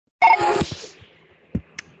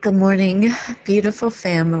Good morning, beautiful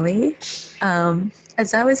family.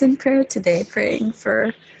 As I was in prayer today, praying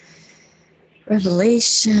for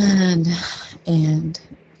revelation and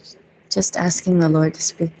just asking the Lord to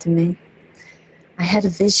speak to me, I had a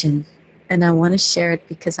vision, and I want to share it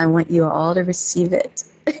because I want you all to receive it.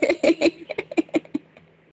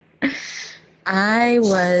 I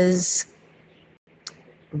was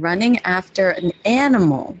running after an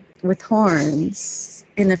animal with horns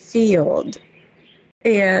in a field,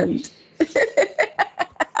 and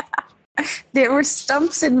there were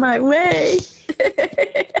stumps in my way.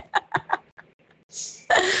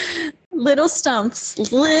 Little stumps.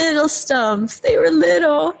 They were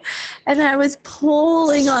little. And I was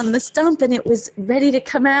pulling on the stump, and it was ready to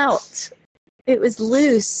come out. It was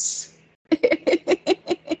loose.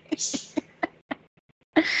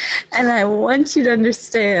 And I want you to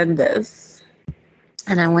understand this.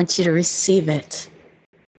 And I want you to receive it.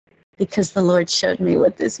 Because the Lord showed me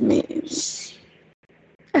what this means.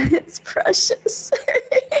 It's precious.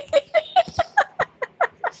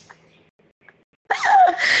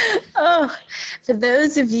 Oh, for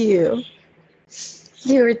those of you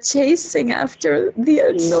who are chasing after the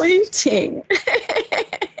anointing,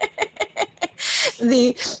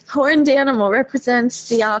 the horned animal represents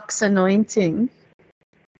the ox anointing.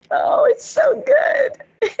 Oh, it's so good.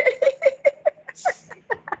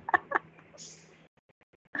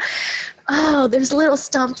 Oh, there's little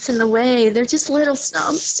stumps in the way. They're just little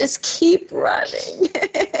stumps. Just keep running.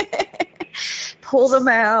 Pull them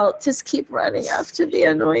out. Just keep running after the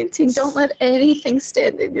anointing. Don't let anything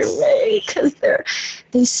stand in your way, because they're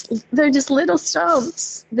just little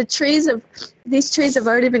stumps. These trees have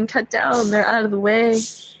already been cut down. They're out of the way,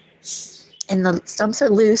 and the stumps are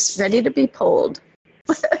loose, ready to be pulled.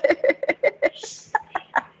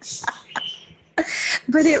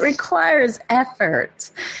 But it requires effort.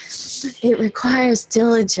 It requires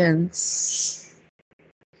diligence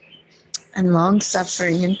and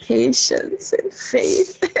long-suffering and patience and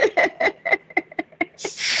faith.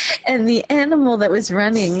 And the animal that was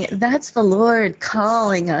running, that's the Lord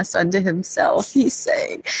calling us unto himself. He's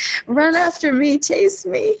saying, run after me, chase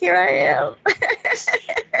me, here I am.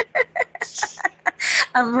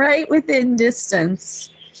 I'm right within distance.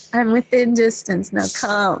 I'm within distance, now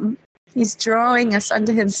come. He's drawing us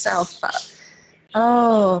unto himself.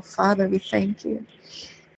 Oh, Father, we thank you.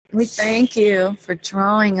 We thank you for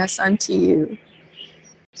drawing us unto you.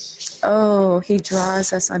 Oh, he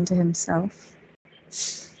draws us unto himself.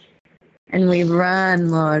 And we run,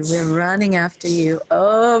 Lord. We're running after you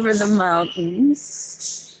over the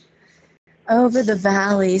mountains, over the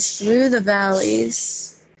valleys, through the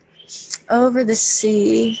valleys, over the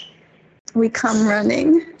sea. We come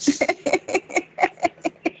running.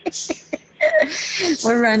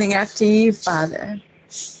 We're running after you, Father.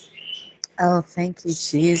 Oh, thank you,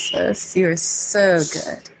 Jesus. You are so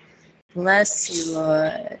good. Bless you,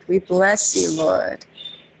 Lord. We bless you, Lord.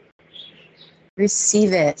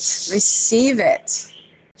 Receive it. Receive it.